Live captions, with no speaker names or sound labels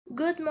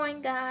Good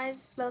morning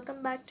guys,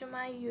 welcome back to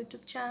my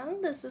YouTube channel.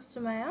 This is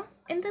Sumaiya.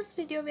 In this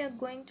video we are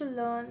going to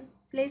learn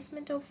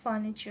placement of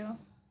furniture.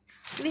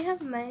 We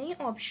have many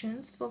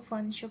options for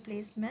furniture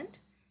placement,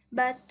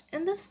 but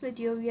in this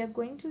video we are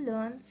going to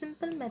learn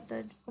simple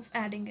method of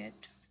adding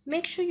it.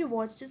 Make sure you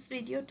watch this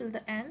video till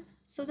the end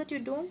so that you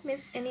don't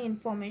miss any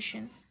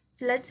information.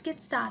 So let's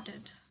get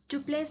started. To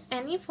place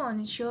any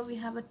furniture, we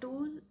have a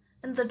tool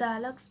in the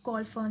Dialux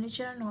called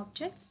Furniture and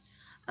Objects.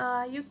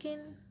 You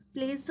can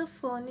place the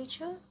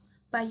furniture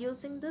by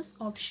using this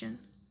option.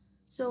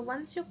 So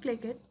once you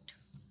click it,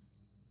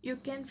 you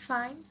can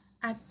find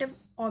active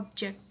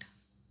object.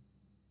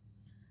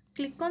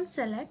 Click on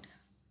select.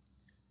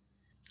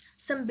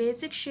 Some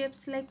basic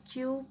shapes like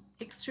cube,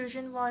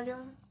 extrusion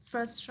volume,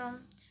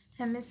 frustum,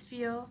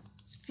 hemisphere,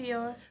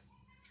 sphere,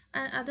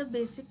 and other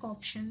basic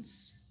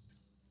options.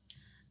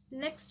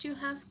 Next you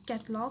have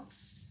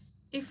catalogs.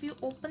 If you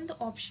open the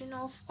option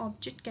of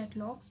object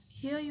catalogs,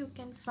 here you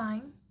can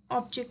find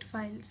object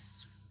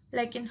files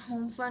like in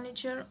home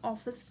furniture,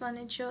 office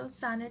furniture,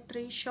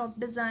 sanitary, shop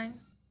design,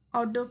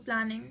 outdoor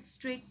planning,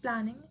 street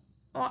planning,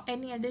 or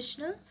any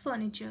additional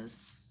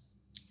furnitures.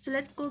 So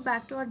let's go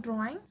back to our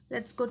drawing.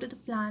 Let's go to the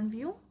plan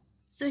view.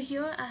 So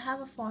here I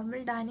have a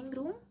formal dining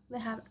room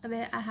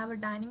where I have a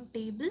dining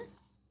table,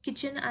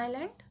 kitchen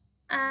island,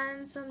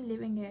 and some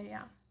living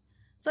area.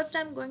 First,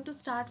 I'm going to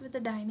start with the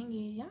dining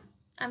area.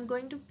 I'm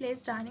going to place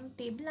dining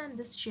table and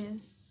this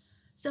chairs.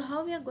 So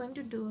how we are going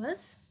to do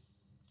is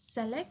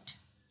select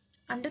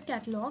under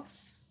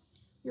catalogs.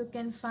 You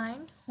can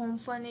find home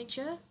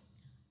furniture.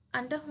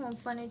 Under home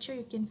furniture,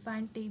 you can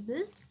find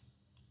tables.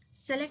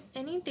 Select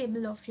any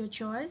table of your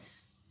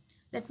choice.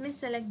 Let me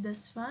select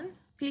this one.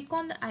 Click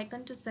on the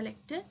icon to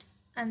select it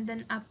and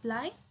then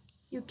apply.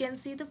 You can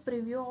see the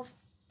preview of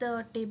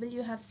the table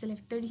you have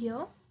selected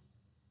here.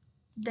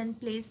 Then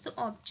place the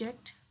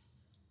object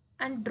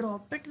and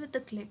drop it with a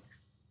click.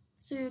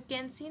 So you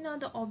can see now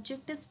the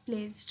object is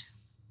placed.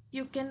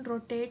 You can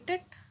rotate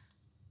it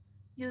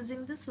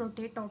using this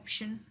rotate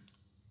option.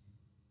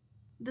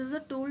 This is a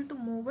tool to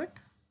move it.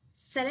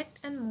 Select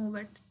and move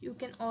it. You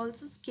can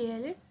also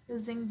scale it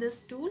using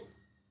this tool.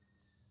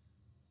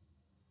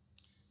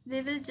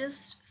 We will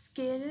just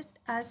scale it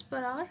as per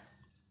our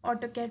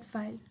AutoCAD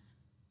file.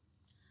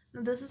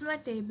 Now this is my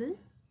table.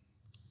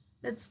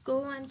 Let's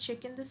go and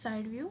check in the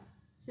side view.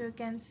 So you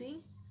can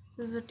see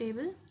this is a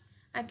table.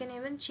 I can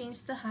even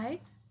change the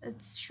height.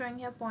 It's showing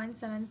here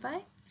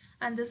 0.75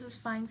 and this is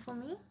fine for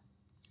me.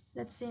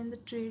 Let's see in the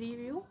 3D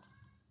view.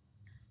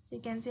 So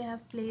you can see I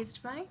have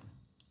placed my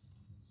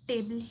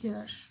table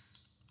here.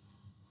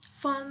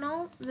 For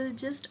now we'll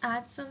just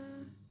add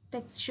some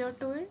texture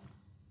to it.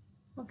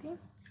 Okay,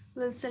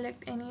 we'll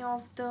select any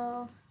of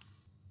the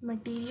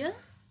material.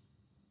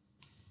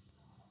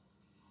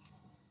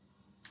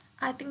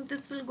 I think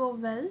this will go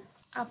well.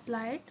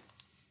 Apply it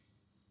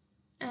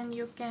and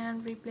you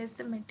can replace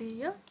the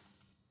material.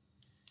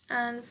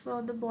 And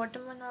for the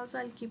bottom one also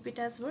I'll keep it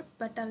as wood,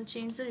 but I'll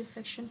change the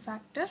reflection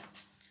factor.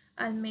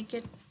 I'll make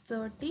it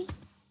 30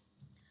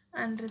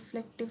 and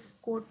reflective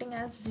coating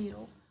as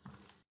 0.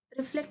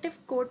 Reflective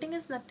coating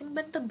is nothing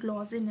but the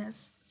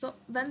glossiness. So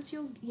once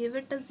you give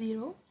it a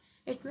 0,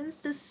 it means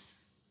this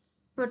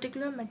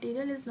particular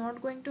material is not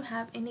going to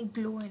have any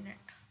glow in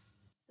it.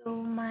 So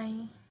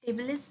my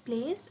table is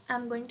placed.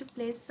 I'm going to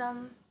place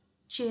some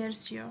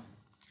chairs here.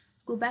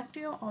 Go back to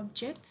your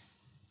objects,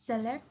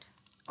 select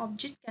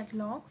object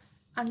catalogs,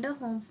 under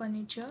home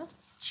furniture,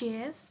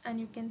 chairs, and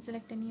you can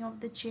select any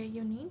of the chair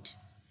you need.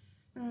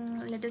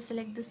 Let us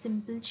select the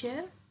simple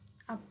chair,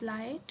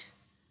 apply it,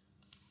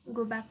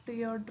 go back to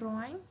your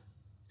drawing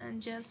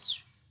and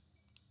just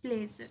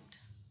place it.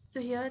 So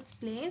here it's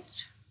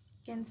placed.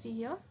 You can see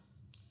here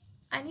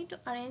I need to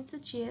arrange the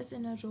chairs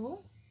in a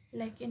row.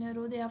 Like in a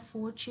row there are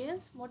 4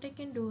 chairs. What I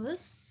can do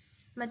is,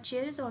 my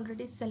chair is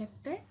already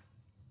selected.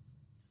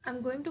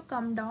 I'm going to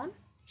come down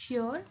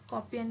here,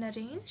 copy and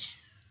arrange,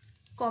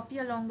 copy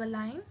along a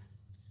line.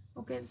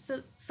 Okay,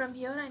 so from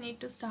here I need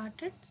to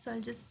start it. So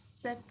I'll just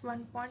set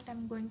one point.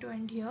 I'm going to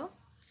end here.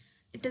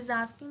 It is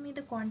asking me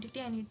the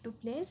quantity I need to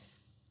place.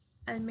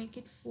 I'll make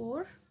it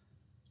 4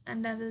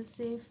 and I will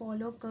say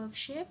follow curve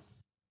shape.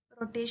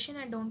 Rotation,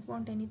 I don't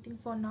want anything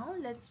for now.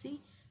 Let's see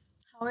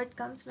how it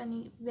comes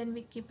when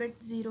we keep it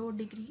 0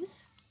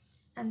 degrees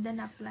and then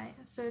apply.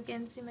 So you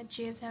can see my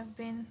chairs have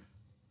been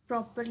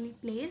properly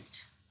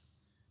placed.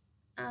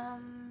 I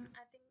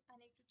think I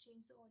need to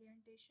change the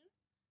orientation.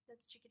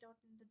 Let's check it out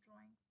in the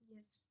drawing.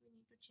 Yes, we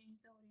need to change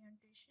the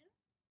orientation.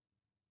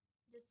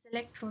 Just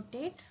select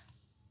rotate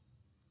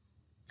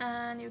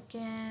and you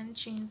can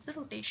change the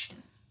rotation.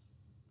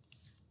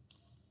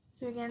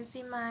 So you can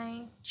see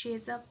my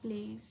chairs are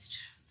placed.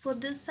 For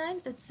this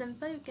side it's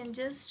simple. You can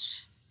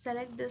just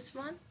select this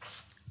one,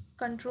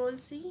 Control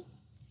C,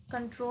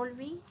 Control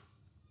V,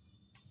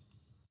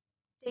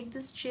 take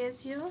this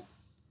chairs here,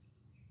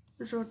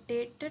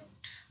 rotate it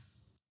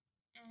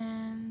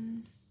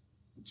and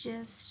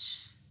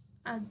just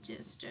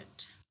adjust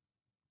it.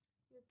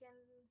 You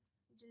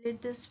can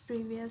delete this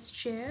previous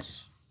chair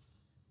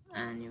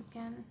and you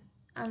can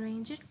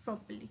arrange it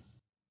properly.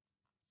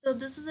 So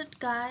this is it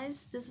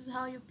guys, this is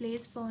how you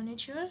place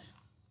furniture.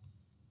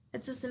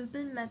 It's a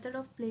simple method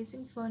of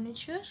placing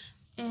furniture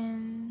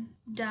in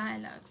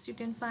Dialux. You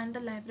can find the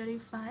library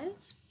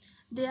files.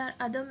 There are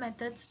other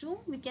methods too.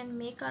 We can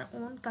make our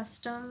own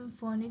custom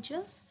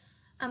furnitures.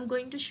 I'm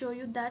going to show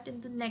you that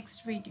in the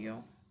next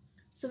video.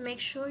 So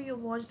make sure you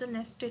watch the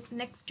next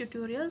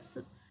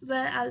tutorials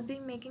where I'll be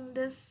making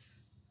this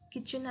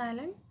kitchen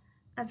island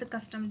as a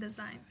custom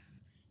design.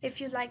 If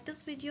you like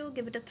this video,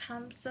 give it a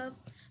thumbs up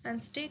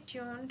and stay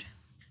tuned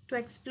to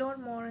explore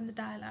more in the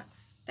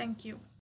Dialux. Thank you.